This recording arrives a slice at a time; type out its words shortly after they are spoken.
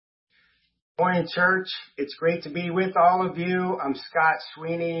Morning, church. It's great to be with all of you. I'm Scott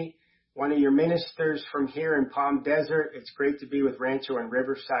Sweeney, one of your ministers from here in Palm Desert. It's great to be with Rancho and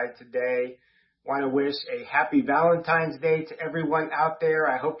Riverside today. Want to wish a happy Valentine's Day to everyone out there.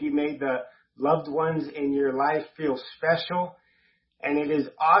 I hope you made the loved ones in your life feel special. And it is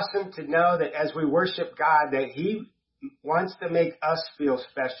awesome to know that as we worship God, that He wants to make us feel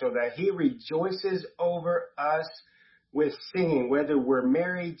special, that He rejoices over us with singing, whether we're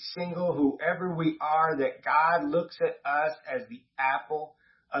married, single, whoever we are, that God looks at us as the apple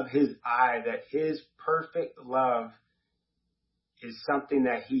of His eye, that His perfect love is something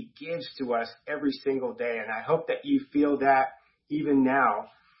that He gives to us every single day. And I hope that you feel that even now.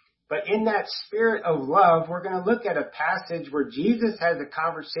 But in that spirit of love, we're going to look at a passage where Jesus has a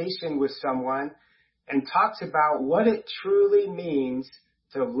conversation with someone and talks about what it truly means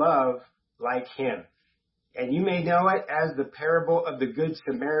to love like Him. And you may know it as the parable of the Good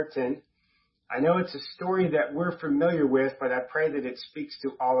Samaritan. I know it's a story that we're familiar with, but I pray that it speaks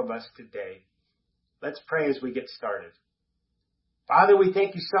to all of us today. Let's pray as we get started. Father, we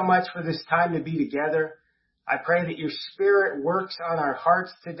thank you so much for this time to be together. I pray that your Spirit works on our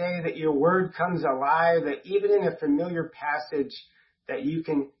hearts today, that your word comes alive, that even in a familiar passage, that you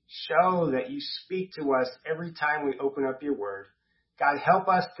can show that you speak to us every time we open up your word. God, help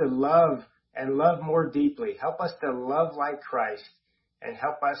us to love and love more deeply. Help us to love like Christ and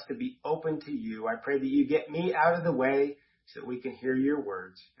help us to be open to you. I pray that you get me out of the way so that we can hear your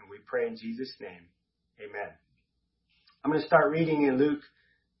words. And we pray in Jesus' name. Amen. I'm going to start reading in Luke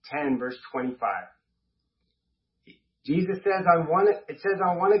 10, verse 25. Jesus says, on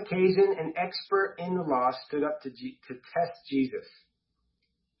one occasion, an expert in the law stood up to test Jesus.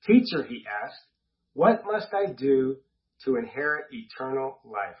 Teacher, he asked, what must I do to inherit eternal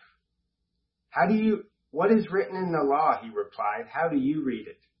life? What is written in the law? He replied. How do you read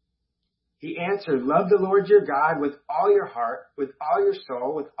it? He answered, love the Lord your God with all your heart, with all your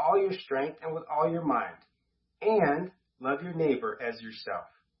soul, with all your strength, and with all your mind. And love your neighbor as yourself.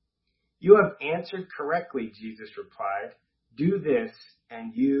 You have answered correctly, Jesus replied. Do this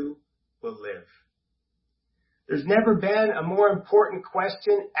and you will live. There's never been a more important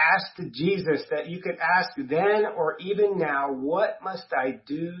question asked to Jesus that you could ask then or even now. What must I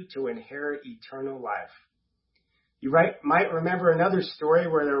do to inherit eternal life? You might remember another story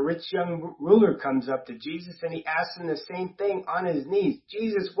where the rich young ruler comes up to Jesus and he asks him the same thing on his knees.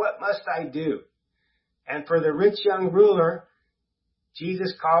 Jesus, what must I do? And for the rich young ruler,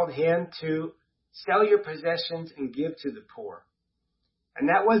 Jesus called him to sell your possessions and give to the poor. And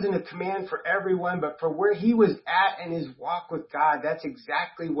that wasn't a command for everyone, but for where he was at in his walk with God, that's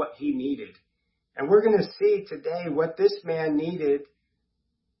exactly what he needed. And we're going to see today what this man needed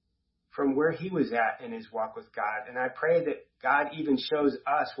from where he was at in his walk with God. And I pray that God even shows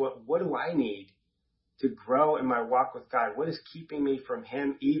us what do I need to grow in my walk with God? What is keeping me from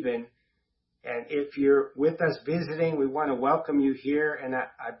him even? And if you're with us visiting, we want to welcome you here. And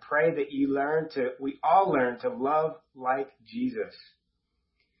I pray that we all learn to love like Jesus.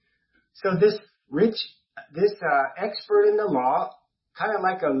 So this expert in the law, kind of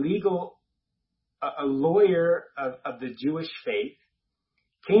like a lawyer of the Jewish faith,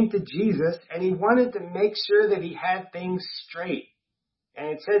 came to Jesus and he wanted to make sure that he had things straight. And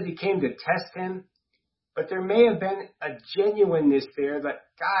it says he came to test him, but there may have been a genuineness there that,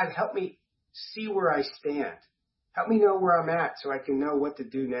 God, help me see where I stand. Help me know where I'm at so I can know what to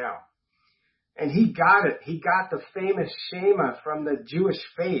do now. And he got it. He got the famous Shema from the Jewish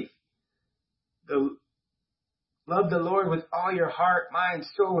faith. Love the Lord with all your heart, mind,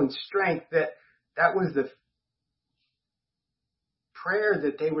 soul, and strength. That was the prayer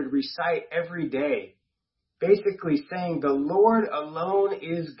that they would recite every day. Basically saying the Lord alone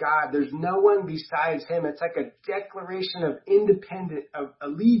is God. There's no one besides him. It's like a declaration of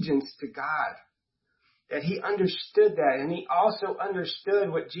allegiance to God. That he understood that. And he also understood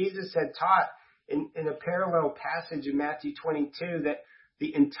what Jesus had taught in a parallel passage in Matthew 22, that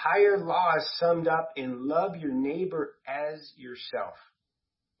the entire law is summed up in love your neighbor as yourself.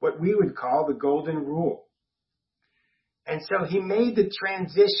 What we would call the golden rule. And so he made the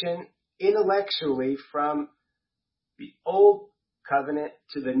transition intellectually from the old covenant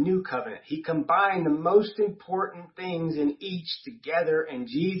to the new covenant. He combined the most important things in each together, and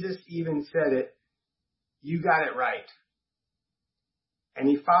Jesus even said it, you got it right. And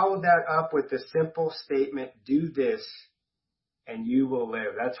he followed that up with the simple statement, do this and you will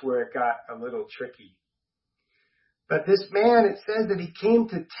live. That's where it got a little tricky. But this man, it says that he came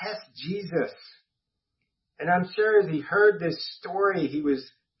to test Jesus. And I'm sure as he heard this story, he was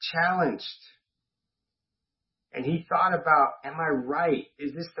challenged. And he thought about, am I right?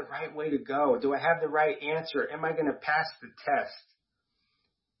 Is this the right way to go? Do I have the right answer? Am I going to pass the test?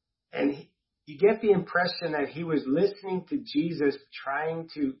 And you get the impression that he was listening to Jesus trying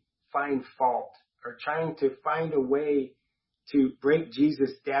to find fault or trying to find a way to break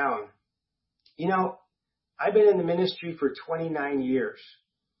Jesus down. You know, I've been in the ministry for 29 years.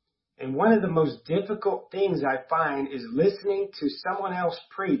 And one of the most difficult things I find is listening to someone else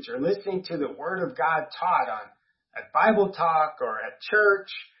preach or listening to the Word of God taught on at Bible talk or at church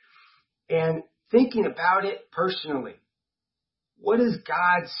and thinking about it personally. What is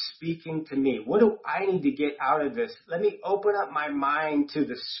God speaking to me? What do I need to get out of this? Let me open up my mind to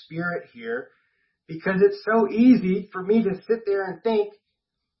the Spirit here, because it's so easy for me to sit there and think,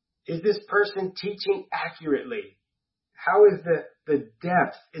 is this person teaching accurately? How is the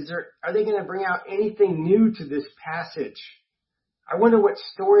depth? Are they going to bring out anything new to this passage? I wonder what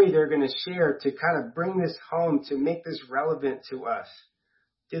story they're going to share to kind of bring this home, to make this relevant to us.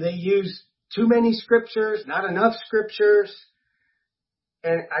 Do they use too many scriptures, not enough scriptures?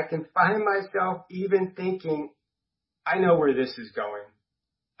 And I can find myself even thinking, I know where this is going.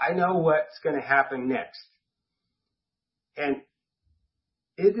 I know what's going to happen next. And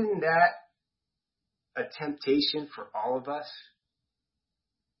isn't that a temptation for all of us?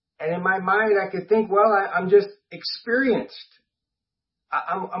 And in my mind, I could think, well, I'm just experienced.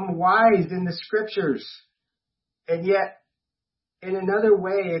 I'm wise in the scriptures. And yet, in another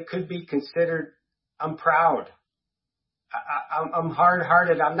way, it could be considered, I'm proud. I'm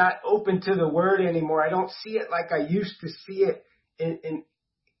hard-hearted. I'm not open to the word anymore. I don't see it like I used to see it in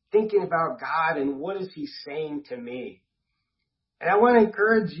thinking about God and what is he saying to me. And I want to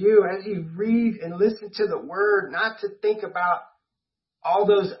encourage you as you read and listen to the word, not to think about all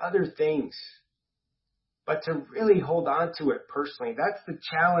those other things, but to really hold on to it personally. That's the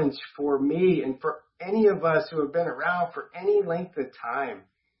challenge for me and for any of us who have been around for any length of time.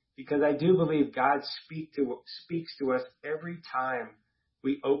 Because I do believe God speaks to us every time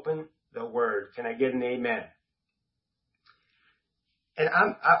we open the Word. Can I get an amen? And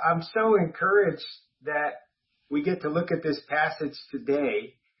I'm so encouraged that we get to look at this passage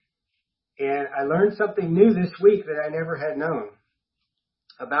today. And I learned something new this week that I never had known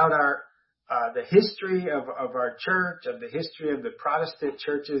about the history of our church, of the history of the Protestant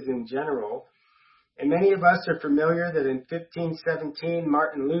churches in general. And many of us are familiar that in 1517,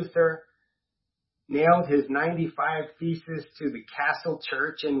 Martin Luther nailed his 95 Theses to the Castle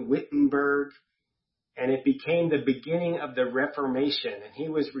Church in Wittenberg, and it became the beginning of the Reformation. And he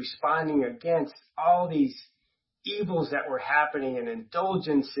was responding against all these evils that were happening, and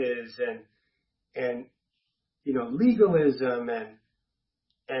indulgences and legalism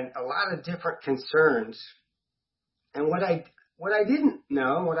and a lot of different concerns. And what I didn't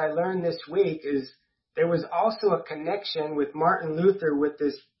know, what I learned this week, is there was also a connection with Martin Luther with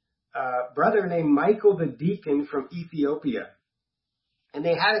this brother named Michael the Deacon from Ethiopia. And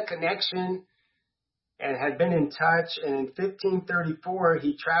they had a connection and had been in touch. And in 1534,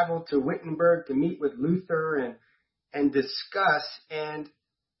 he traveled to Wittenberg to meet with Luther and discuss. And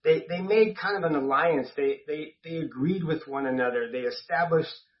they made kind of an alliance. They agreed with one another. They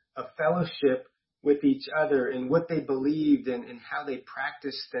established a fellowship with each other in what they believed and how they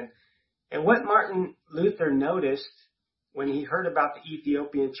practiced. And what Martin Luther noticed when he heard about the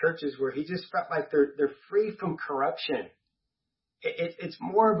Ethiopian churches, where he just felt like they're free from corruption. It's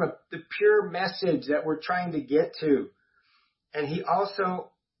more of the pure message that we're trying to get to. And he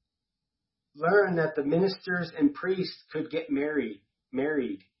also learned that the ministers and priests could get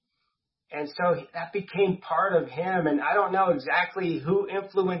married. And so that became part of him. And I don't know exactly who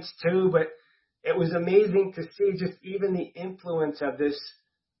influenced who, but it was amazing to see just even the influence of this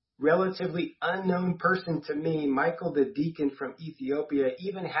relatively unknown person to me, Michael the Deacon from Ethiopia,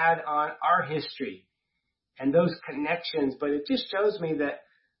 even had on our history and those connections. But it just shows me that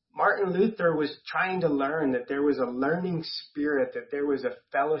Martin Luther was trying to learn, that there was a learning spirit, that there was a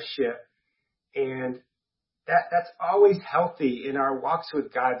fellowship, and that's always healthy in our walks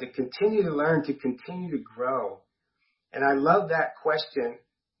with God, to continue to learn, to continue to grow. And I love that question.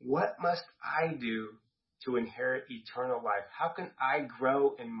 What must I do to inherit eternal life? How can I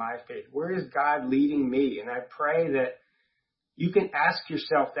grow in my faith? Where is God leading me? And I pray that you can ask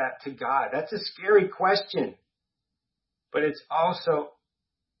yourself that to God. That's a scary question, but it's also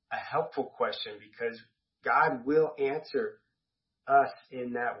a helpful question, because God will answer us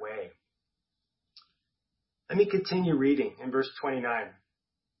in that way. Let me continue reading in verse 29.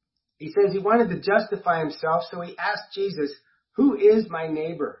 He says he wanted to justify himself, so he asked Jesus, "Who is my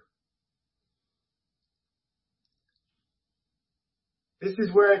neighbor?" This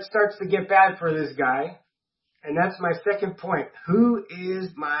is where it starts to get bad for this guy. And that's my second point. Who is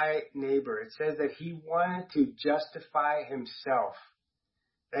my neighbor? It says that he wanted to justify himself,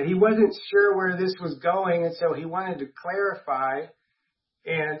 that he wasn't sure where this was going, and so he wanted to clarify.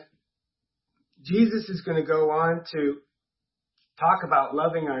 And Jesus is going to go on to talk about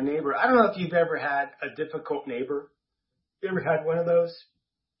loving our neighbor. I don't know if you've ever had a difficult neighbor. You ever had one of those?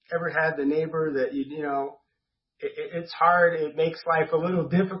 Ever had the neighbor that it's hard, it makes life a little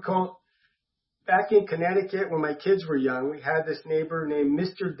difficult? Back in Connecticut, when my kids were young, we had this neighbor named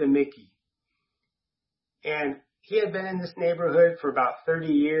Mr. DeMickey. And he had been in this neighborhood for about 30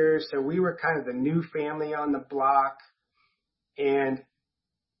 years, so we were kind of the new family on the block. And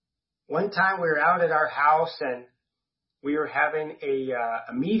one time we were out at our house, and we were having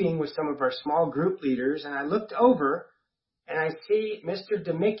a meeting with some of our small group leaders, and I looked over, and I see Mr.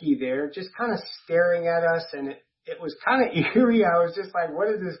 DeMickey there just kind of staring at us, and it was kind of eerie. I was just like, what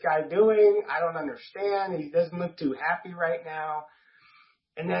is this guy doing? I don't understand. He doesn't look too happy right now.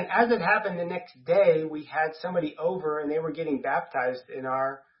 And then as it happened the next day, we had somebody over and they were getting baptized in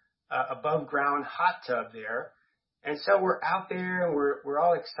our above ground hot tub there. And so we're out there and we're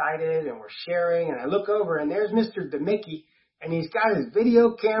all excited and we're sharing. And I look over and there's Mr. DeMickey, and he's got his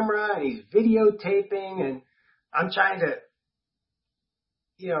video camera and he's videotaping, and I'm trying to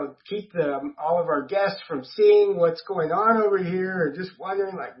keep all of our guests from seeing what's going on over here, or just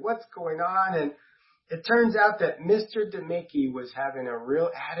wondering like what's going on. And it turns out that Mr. DeMickey was having a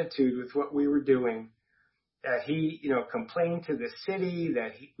real attitude with what we were doing, that he, complained to the city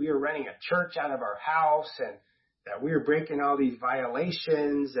that we were running a church out of our house and that we were breaking all these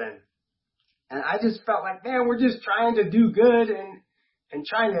violations. And I just felt like, man, we're just trying to do good and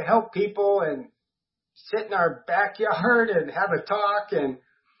trying to help people and sit in our backyard and have a talk. And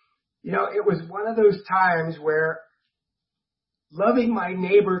it was one of those times where loving my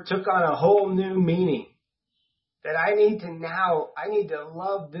neighbor took on a whole new meaning. That I need to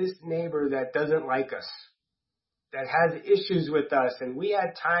love this neighbor that doesn't like us, that has issues with us. And we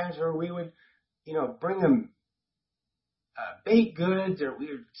had times where we would, bring them baked goods, or we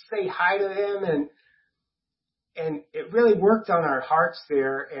would say hi to them, and it really worked on our hearts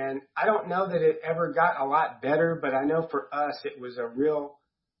there. And I don't know that it ever got a lot better, but I know for us it was a real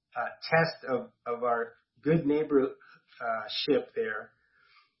test of our good neighborship there.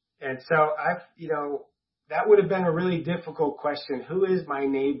 And so that would have been a really difficult question. Who is my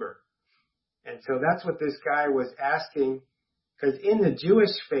neighbor? And so that's what this guy was asking, because in the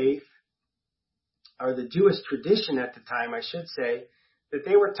Jewish faith, or the Jewish tradition at the time, I should say, that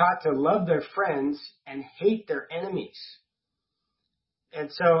they were taught to love their friends and hate their enemies.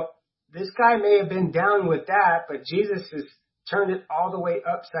 And so this guy may have been down with that, but Jesus has turned it all the way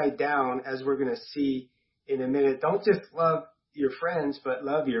upside down, as we're going to see in a minute. Don't just love your friends, but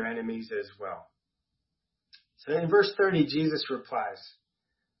love your enemies as well. So in verse 30, Jesus replies,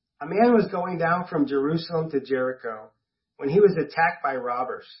 "A man was going down from Jerusalem to Jericho when he was attacked by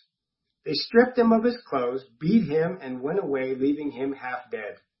robbers. They stripped him of his clothes, beat him, and went away, leaving him half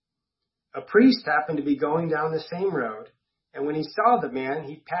dead. A priest happened to be going down the same road, and when he saw the man,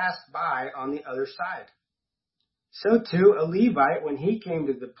 he passed by on the other side. So too, a Levite, when he came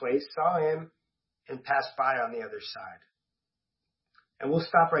to the place, saw him and passed by on the other side." And we'll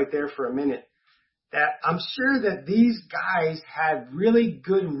stop right there for a minute. That I'm sure that these guys had really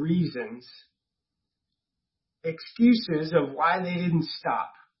good reasons, excuses of why they didn't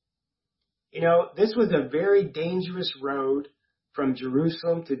stop. This was a very dangerous road from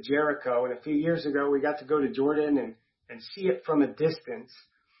Jerusalem to Jericho. And a few years ago, we got to go to Jordan and see it from a distance.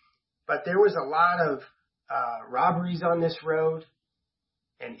 But there was a lot of robberies on this road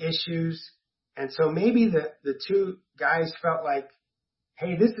and issues. And so maybe the two guys felt like,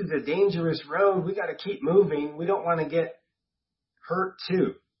 hey, this is a dangerous road. We got to keep moving. We don't want to get hurt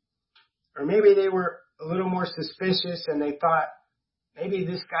too. Or maybe they were a little more suspicious and they thought, maybe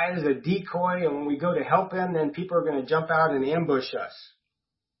this guy is a decoy, and when we go to help him, then people are going to jump out and ambush us.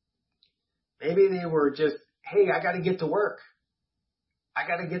 Maybe they were just, hey, I got to get to work. I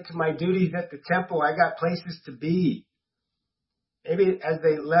got to get to my duties at the temple. I got places to be. Maybe as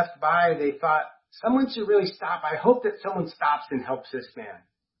they left by, they thought, someone should really stop. I hope that someone stops and helps this man.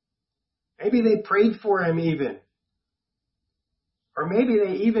 Maybe they prayed for him even. Or maybe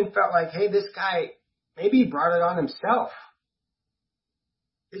they even felt like, hey, this guy, maybe he brought it on himself.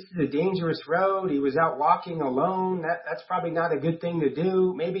 This is a dangerous road. He was out walking alone. That's probably not a good thing to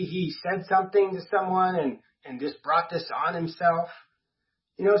do. Maybe he said something to someone and just brought this on himself.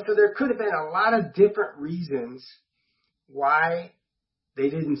 So there could have been a lot of different reasons why they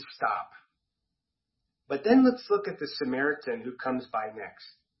didn't stop. But then let's look at the Samaritan who comes by next.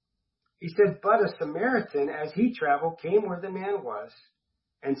 He said, but a Samaritan, as he traveled, came where the man was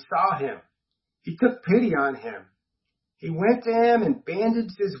and saw him. He took pity on him. He went to him and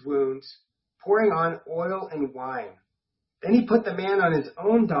bandaged his wounds, pouring on oil and wine. Then he put the man on his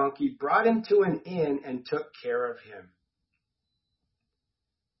own donkey, brought him to an inn, and took care of him.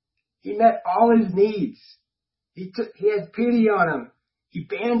 He met all his needs. He had pity on him. He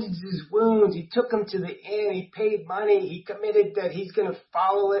bandaged his wounds. He took him to the inn. He paid money. He committed that he's going to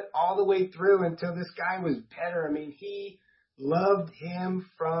follow it all the way through until this guy was better. I mean, he loved him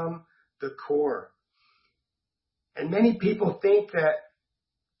from the core. And many people think that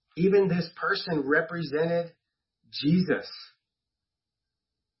even this person represented Jesus.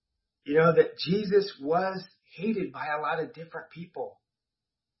 You know, that Jesus was hated by a lot of different people.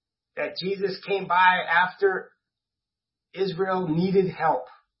 That Jesus came by after Israel needed help.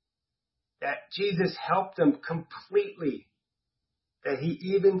 That Jesus helped them completely. That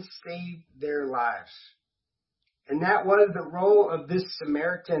he even saved their lives. And that was the role of this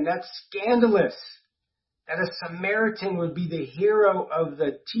Samaritan. That's scandalous. That a Samaritan would be the hero of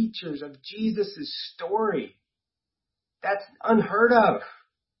the teachers of Jesus' story. That's unheard of.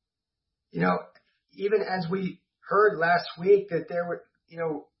 You know, even as we heard last week that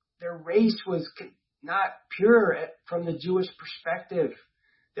their race was not pure from the Jewish perspective.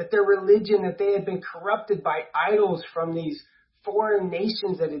 That their religion, that they had been corrupted by idols from these foreign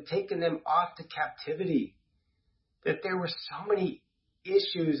nations that had taken them off to captivity. That there were so many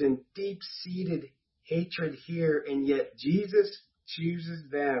issues and deep-seated hatred here, and yet Jesus chooses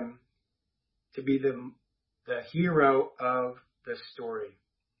them to be the hero of the story.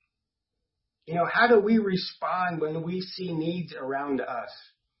 You know, how do we respond when we see needs around us?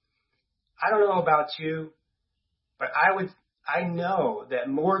 I don't know about you, but I know that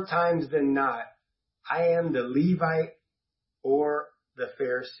more times than not, I am the Levite or the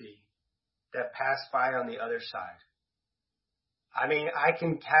Pharisee that passed by on the other side. I mean, I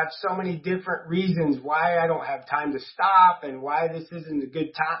can have so many different reasons why I don't have time to stop and why this isn't a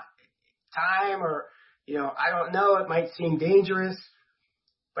good time or, I don't know, it might seem dangerous.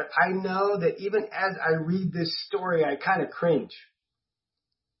 But I know that even as I read this story, I kind of cringe.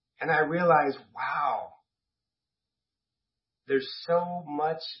 And I realize, wow, there's so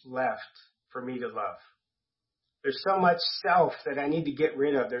much left for me to love. There's so much self that I need to get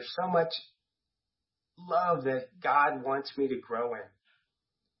rid of. There's so much love that God wants me to grow in.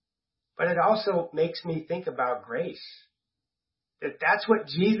 But it also makes me think about grace. That's what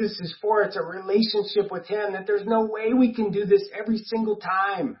Jesus is for. It's a relationship with him, that there's no way we can do this every single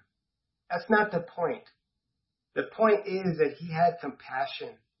time. That's not the point. The point is that he had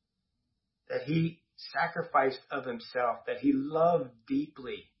compassion, that he sacrificed of himself, that he loved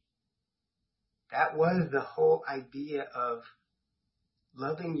deeply. That was the whole idea of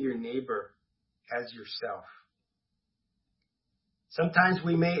loving your neighbor as yourself. Sometimes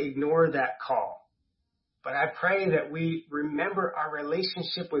we may ignore that call. But I pray that we remember our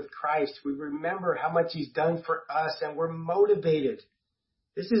relationship with Christ. We remember how much he's done for us, and we're motivated.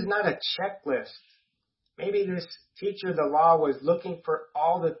 This is not a checklist. Maybe this teacher of the law was looking for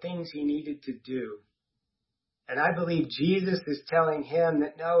all the things he needed to do. And I believe Jesus is telling him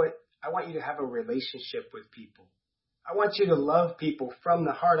that, no, I want you to have a relationship with people. I want you to love people from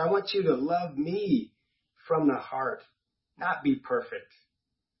the heart. I want you to love me from the heart. Not be perfect.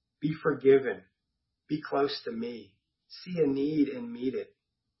 Be forgiven. Be close to me. See a need and meet it.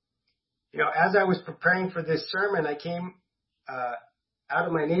 As I was preparing for this sermon, I came out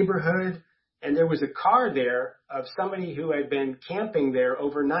of my neighborhood, and there was a car there of somebody who had been camping there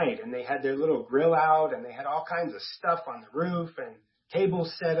overnight, and they had their little grill out, and they had all kinds of stuff on the roof and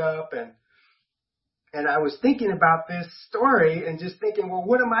tables set up, and I was thinking about this story and just thinking, well,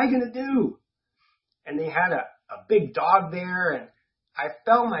 what am I going to do? And they had a big dog there, and I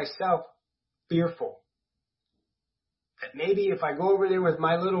felt myself fearful. That maybe if I go over there with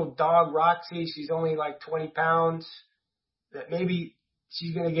my little dog, Roxy, she's only like 20 pounds, that maybe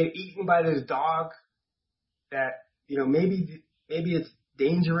she's going to get eaten by this dog, that, maybe it's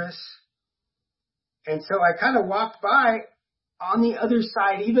dangerous. And so I kind of walked by on the other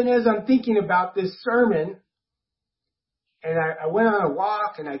side, even as I'm thinking about this sermon, and I went on a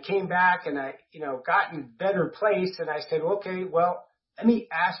walk, and I came back, and I, got in a better place, and I said, okay, well, let me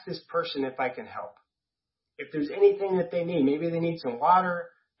ask this person if I can help. If there's anything that they need, maybe they need some water,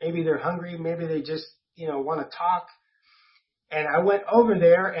 maybe they're hungry, maybe they just, want to talk. And I went over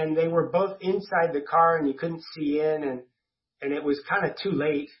there, and they were both inside the car, and you couldn't see in, and it was kind of too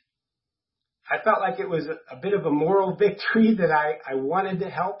late. I felt like it was a bit of a moral victory that I wanted to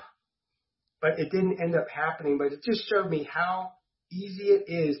help, but it didn't end up happening. But it just showed me how easy it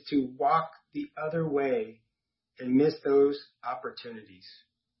is to walk the other way and miss those opportunities.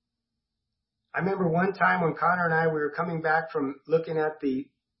 I remember one time when Connor and I, we were coming back from looking at the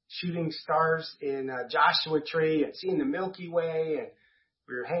shooting stars in Joshua Tree and seeing the Milky Way, and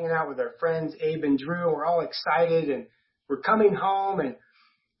we were hanging out with our friends Abe and Drew, and we're all excited, and we're coming home, and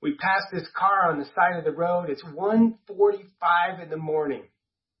we passed this car on the side of the road. It's 1:45 in the morning.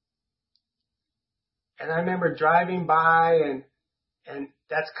 And I remember driving by, and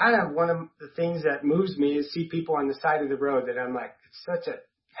that's kind of one of the things that moves me is see people on the side of the road that I'm like, it's such a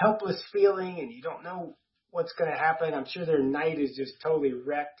helpless feeling, and you don't know what's going to happen. I'm sure their night is just totally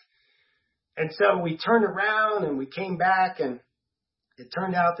wrecked. And so we turned around and we came back, and it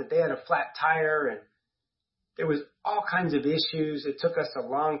turned out that they had a flat tire, and there was all kinds of issues. It took us a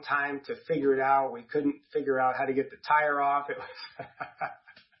long time to figure it out. We couldn't figure out how to get the tire off. It was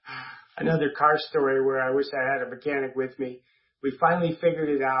another car story where I wish I had a mechanic with me. We finally figured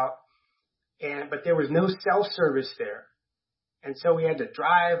it out, but there was no cell service there. And so we had to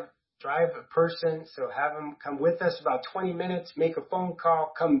drive a person, so have them come with us about 20 minutes, make a phone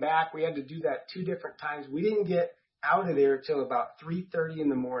call, come back. We had to do that 2 different times. We didn't get out of there till about 3:30 in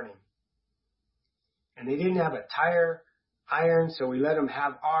the morning. And they didn't have a tire iron, so we let them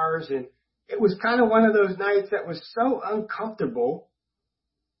have ours. And it was kind of one of those nights that was so uncomfortable,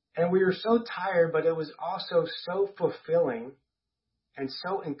 and we were so tired, but it was also so fulfilling and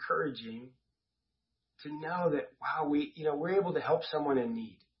so encouraging to know that, wow, we're able to help someone in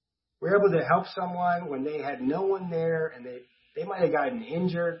need. We're able to help someone when they had no one there, and they might have gotten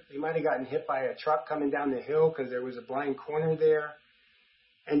injured. They might have gotten hit by a truck coming down the hill because there was a blind corner there.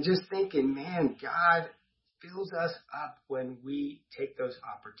 And just thinking, man, God fills us up when we take those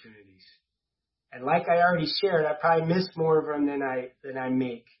opportunities. And like I already shared, I probably miss more of them than I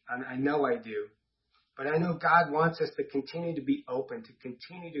make. I know I do. But I know God wants us to continue to be open, to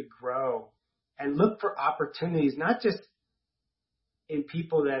continue to grow, and look for opportunities, not just in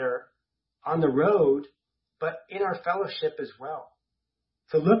people that are on the road, but in our fellowship as well.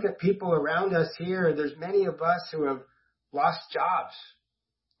 To look at people around us here, there's many of us who have lost jobs,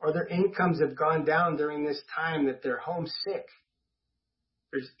 or their incomes have gone down during this time that they're homesick.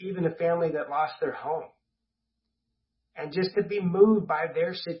 There's even a family that lost their home. And just to be moved by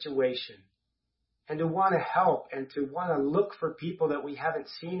their situation and to want to help and to want to look for people that we haven't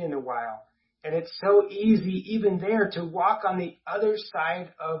seen in a while. And it's so easy even there to walk on the other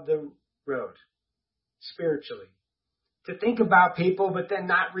side of the road spiritually. To think about people but then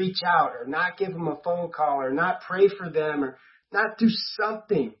not reach out or not give them a phone call or not pray for them or not do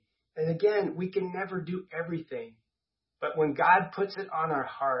something. And again, we can never do everything. But when God puts it on our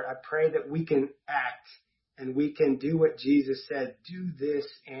heart, I pray that we can act and we can do what Jesus said, do this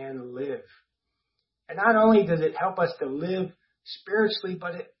and live. And not only does it help us to live spiritually,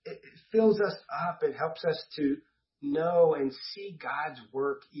 but it fills us up. It helps us to know and see God's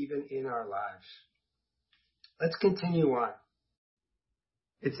work even in our lives. Let's continue on.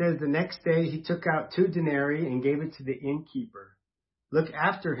 It says, the next day he took out 2 denarii and gave it to the innkeeper. Look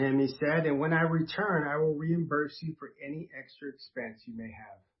after him, he said, and when I return, I will reimburse you for any extra expense you may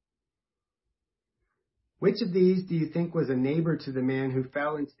have. Which of these do you think was a neighbor to the man who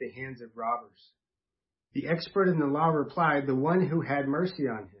fell into the hands of robbers? The expert in the law replied, the one who had mercy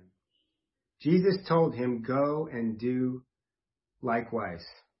on him. Jesus told him, go and do likewise.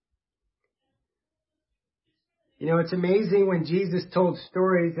 You know, it's amazing when Jesus told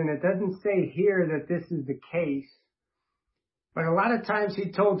stories, and it doesn't say here that this is the case, but a lot of times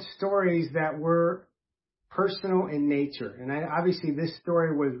he told stories that were personal in nature. And obviously this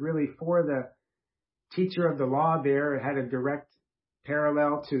story was really for the teacher of the law there. It had a direct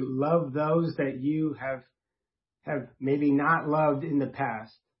parallel to love those that you have maybe not loved in the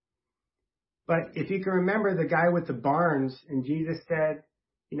past. But if you can remember the guy with the barns, and Jesus said,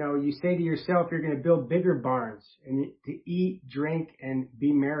 you know, you say to yourself, you're going to build bigger barns and to eat, drink, and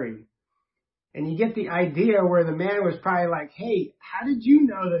be merry. And you get the idea where the man was probably like, hey, how did you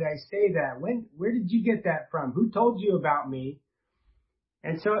know that I say that? Where did you get that from? Who told you about me?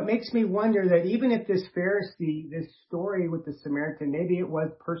 And so it makes me wonder that even if this Pharisee, this story with the Samaritan, maybe it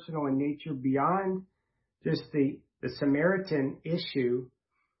was personal in nature beyond just the Samaritan issue,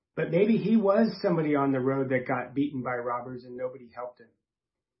 but maybe he was somebody on the road that got beaten by robbers and nobody helped him.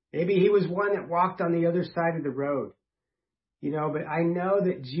 Maybe he was one that walked on the other side of the road. You know, but I know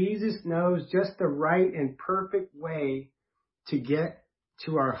that Jesus knows just the right and perfect way to get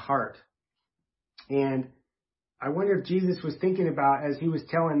to our heart. And I wonder if Jesus was thinking about, as he was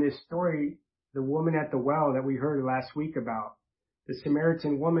telling this story, the woman at the well that we heard last week about, the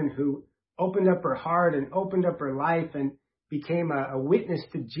Samaritan woman who opened up her heart and opened up her life and became a witness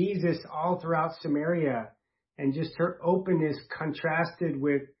to Jesus all throughout Samaria, and just her openness contrasted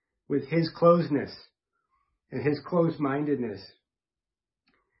with his closeness and his closed-mindedness.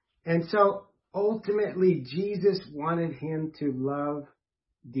 And so ultimately, Jesus wanted him to love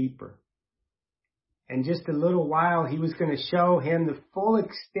deeper. And just a little while, he was going to show him the full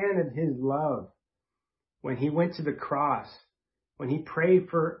extent of his love when he went to the cross, when he prayed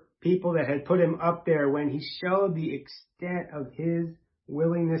for people that had put him up there, when he showed the extent of his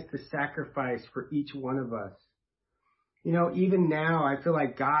willingness to sacrifice for each one of us. You know, even now, I feel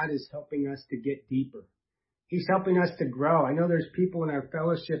like God is helping us to get deeper. He's helping us to grow. I know there's people in our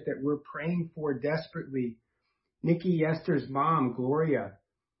fellowship that we're praying for desperately. Nikki Yester's mom, Gloria,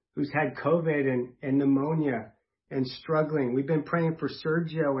 who's had COVID and pneumonia and struggling. We've been praying for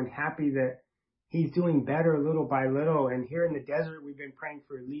Sergio and happy that he's doing better little by little. And here in the desert, we've been praying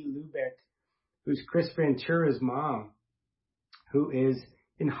for Lee Lubeck, who's Chris Ventura's mom, who is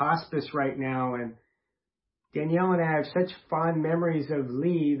in hospice right now. And Danielle and I have such fond memories of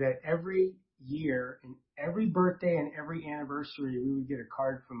Lee that every year and every birthday and every anniversary, we would get a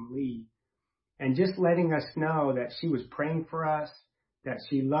card from Lee and just letting us know that she was praying for us, that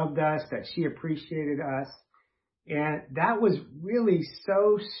she loved us, that she appreciated us. And that was really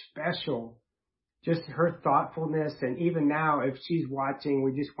so special, just her thoughtfulness. And even now, if she's watching,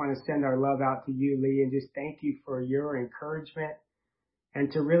 we just want to send our love out to you, Lee, and just thank you for your encouragement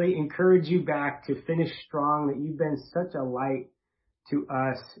and to really encourage you back to finish strong, that you've been such a light to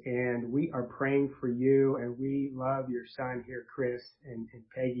us, and we are praying for you, and we love your son here, Chris and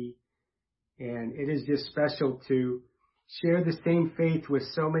Peggy. And it is just special to share the same faith with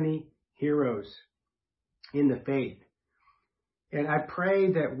so many heroes in the faith. And I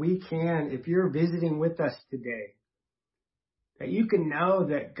pray that we can, if you're visiting with us today, that you can know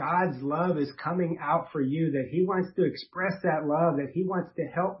that God's love is coming out for you, that he wants to express that love, that he wants to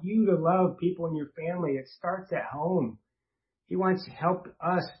help you to love people in your family. It starts at home. He wants to help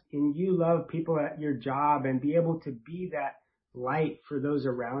us in you love people at your job and be able to be that light for those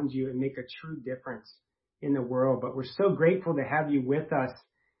around you and make a true difference in the world. But we're so grateful to have you with us,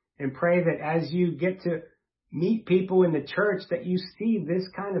 and pray that as you get to meet people in the church, that you see this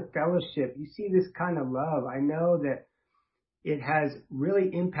kind of fellowship, you see this kind of love. I know that it has really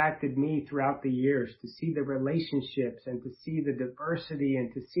impacted me throughout the years to see the relationships and to see the diversity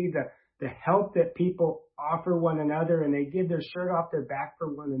and to see the help that people offer one another, and they give their shirt off their back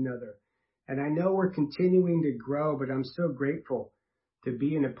for one another. And I know we're continuing to grow, but I'm so grateful to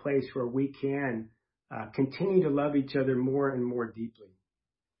be in a place where we can continue to love each other more and more deeply.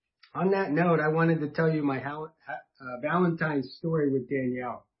 On that note, I wanted to tell you my Valentine's story with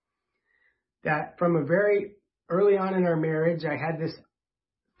Danielle. That from a very early on in our marriage, I had this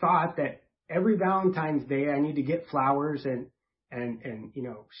thought that every Valentine's Day I need to get flowers and you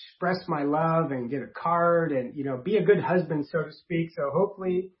know, express my love and get a card and, you know, be a good husband, so to speak. So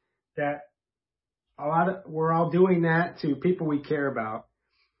hopefully that we're all doing that to people we care about.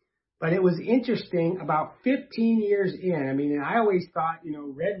 But it was interesting, about 15 years in, I mean, and I always thought, you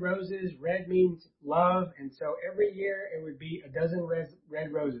know, red roses, red means love. And so every year it would be a dozen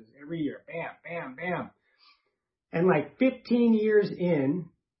red roses every year. Bam, bam, bam. And like 15 years in,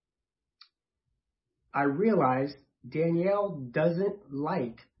 I realized Danielle doesn't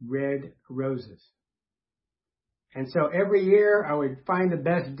like red roses. And so every year I would find the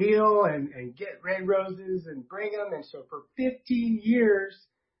best deal and get red roses and bring them. And so for 15 years,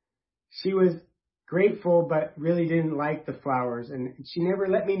 she was grateful, but really didn't like the flowers. And she never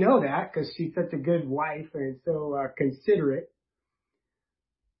let me know that because she's such a good wife and so considerate.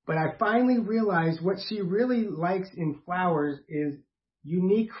 But I finally realized what she really likes in flowers is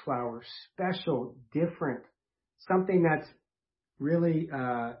unique flowers, special, different, something that's really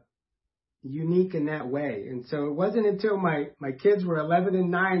unique in that way. And so it wasn't until my kids were 11 and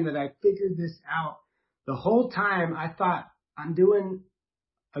 9 that I figured this out. The whole time I thought, I'm doing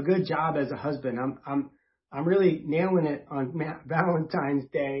a good job as a husband. I'm really nailing it on Valentine's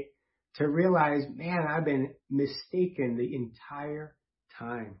Day, to realize, man, I've been mistaken the entire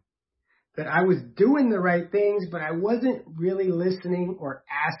time. That I was doing the right things, but I wasn't really listening or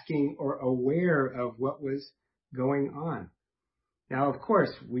asking or aware of what was going on. Now, of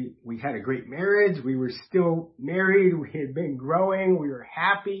course, we had a great marriage. We were still married. We had been growing. We were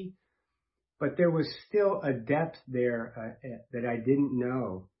happy. But there was still a depth there that I didn't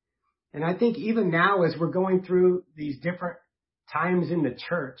know. And I think even now, as we're going through these different times in the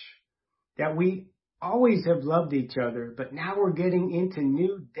church, that we always have loved each other, but now we're getting into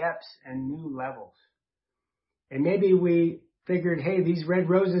new depths and new levels. And maybe we figured, hey, these red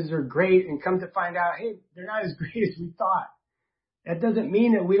roses are great, and come to find out, hey, they're not as great as we thought. That doesn't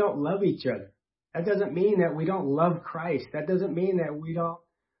mean that we don't love each other. That doesn't mean that we don't love Christ. That doesn't mean that we don't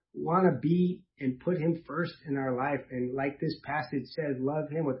want to be and put him first in our life. And like this passage says, love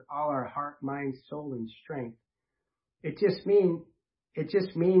him with all our heart, mind, soul, and strength. It just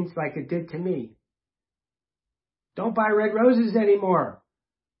means like it did to me. Don't buy red roses anymore.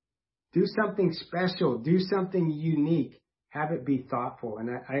 Do something special. Do something unique. Have it be thoughtful. And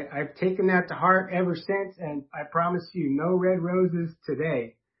I've taken that to heart ever since. And I promise you, no red roses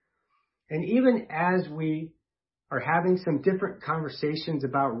today. And even as we are having some different conversations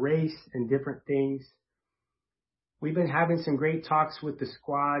about race and different things, we've been having some great talks with the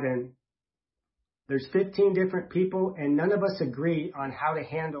squad, and there's 15 different people, and none of us agree on how to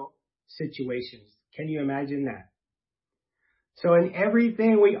handle situations. Can you imagine that? So in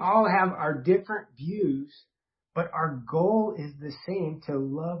everything, we all have our different views, but our goal is the same, to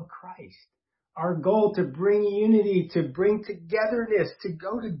love Christ. Our goal to bring unity, to bring togetherness, to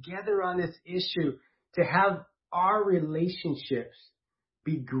go together on this issue, to have our relationships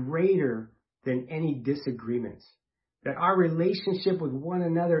be greater than any disagreements. That our relationship with one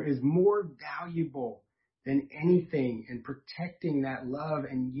another is more valuable than anything, and protecting that love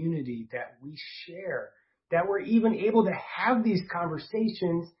and unity that we share. That we're even able to have these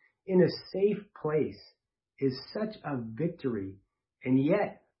conversations in a safe place is such a victory. And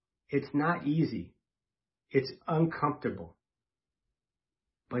yet, it's not easy. It's uncomfortable.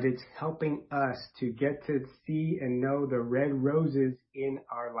 But it's helping us to get to see and know the red roses in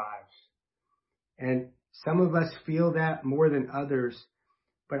our lives. And some of us feel that more than others.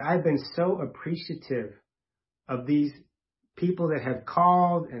 But I've been so appreciative of these people that have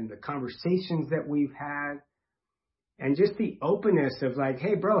called and the conversations that we've had. And just the openness of like,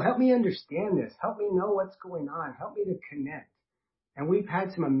 hey, bro, help me understand this. Help me know what's going on. Help me to connect. And we've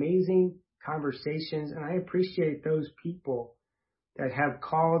had some amazing conversations. And I appreciate those people that have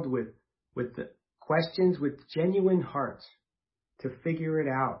called with the questions, with genuine hearts, to figure it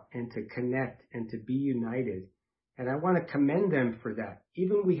out and to connect and to be united. And I want to commend them for that.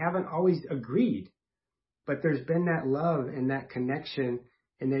 Even we haven't always agreed, but there's been that love and that connection,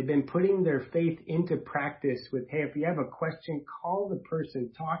 and they've been putting their faith into practice with, hey, if you have a question, call the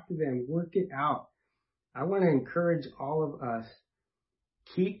person, talk to them, work it out. I want to encourage all of us,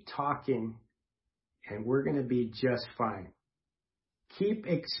 keep talking, and we're going to be just fine. Keep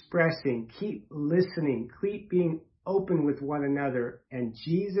expressing, keep listening, keep being open with one another, and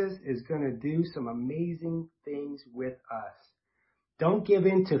Jesus is going to do some amazing things with us. Don't give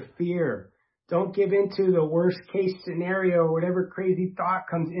in to fear. Don't give in to the worst case scenario or whatever crazy thought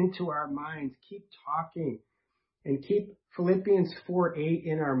comes into our minds. Keep talking, and keep Philippians 4:8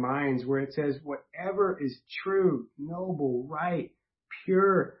 in our minds, where it says, whatever is true, noble, right,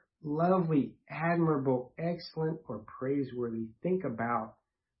 pure, lovely, admirable, excellent, or praiseworthy, think about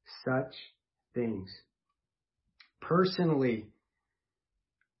such things. Personally,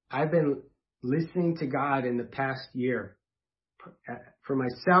 I've been listening to God in the past year for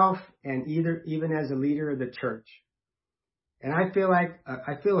myself and even as a leader of the church. And I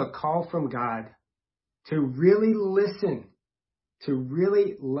feel a call from God to really listen, to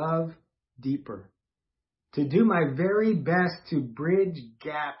really love deeper, to do my very best to bridge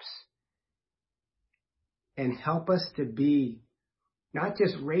gaps and help us to be not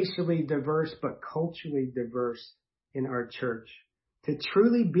just racially diverse, but culturally diverse in our church, to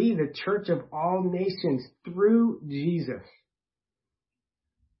truly be the church of all nations through Jesus.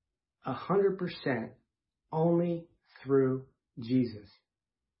 100% only through Jesus.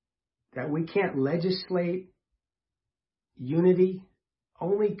 That we can't legislate unity.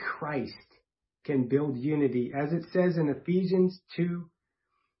 Only Christ can build unity. As it says in Ephesians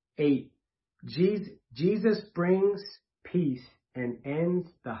 2:8, Jesus brings peace and ends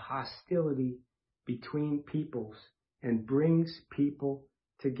the hostility between peoples and brings people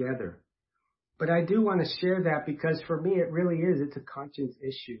together. But I do want to share that because for me it really is, it's a conscience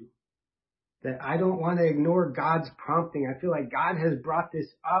issue. That I don't want to ignore God's prompting. I feel like God has brought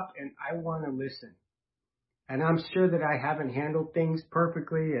this up and I want to listen. And I'm sure that I haven't handled things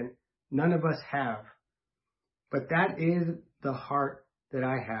perfectly, and none of us have. But that is the heart that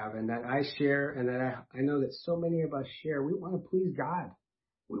I have and that I share, and that I know that so many of us share. We want to please God.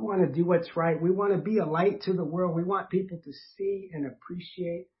 We want to do what's right. We want to be a light to the world. We want people to see and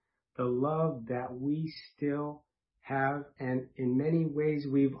appreciate the love that we still have, and in many ways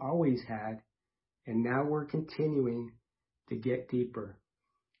we've always had, and now we're continuing to get deeper.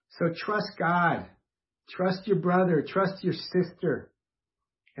 So trust God. Trust your brother. Trust your sister.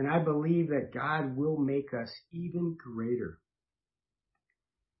 And I believe that God will make us even greater.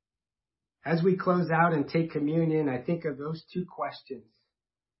 As we close out and take communion, I think of those two questions.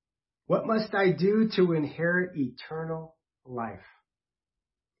 What must I do to inherit eternal life?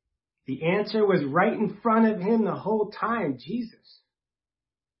 The answer was right in front of him the whole time, Jesus.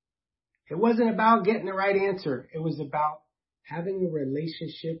 It wasn't about getting the right answer. It was about having a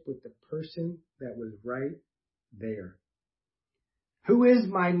relationship with the person that was right there. Who is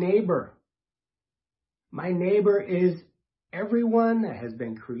my neighbor? My neighbor is everyone that has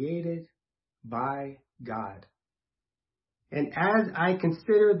been created by God. And as I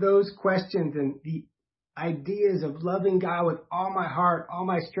consider those questions and the ideas of loving God with all my heart, all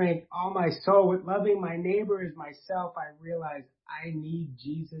my strength, all my soul, with loving my neighbor as myself, I realize I need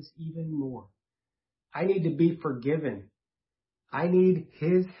Jesus even more. I need to be forgiven. I need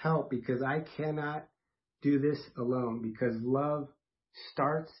his help because I cannot do this alone, because love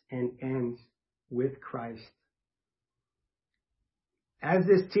starts and ends with Christ. As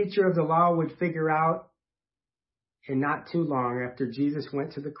this teacher of the law would figure out, and not too long after Jesus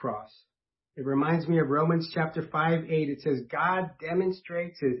went to the cross, it reminds me of Romans chapter 5:8. It says, God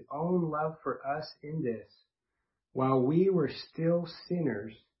demonstrates his own love for us in this. While we were still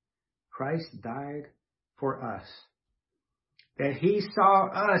sinners, Christ died for us. That he saw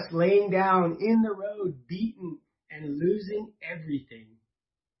us laying down in the road, beaten and losing everything.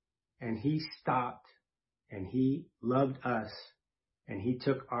 And he stopped and he loved us and he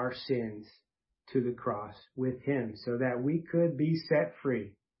took our sins to the cross with him so that we could be set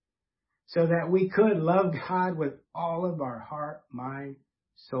free. So that we could love God with all of our heart, mind,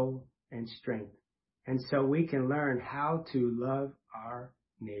 soul, and strength. And so we can learn how to love our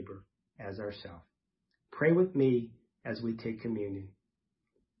neighbor as ourselves. Pray with me as we take communion.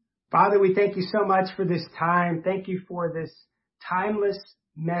 Father, we thank you so much for this time. Thank you for this timeless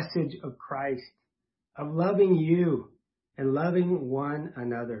message of Christ, of loving you and loving one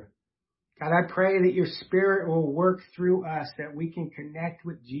another. God, I pray that your Spirit will work through us, that we can connect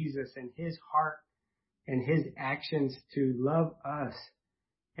with Jesus and his heart and his actions to love us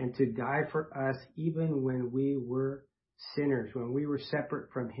and to die for us even when we were sinners, when we were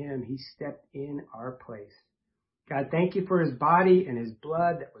separate from him. He stepped in our place. God, thank you for his body and his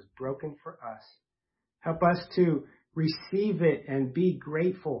blood that was broken for us. Help us to receive it and be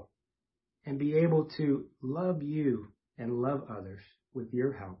grateful and be able to love you and love others with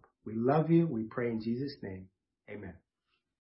your help. We love you. We pray in Jesus' name. Amen.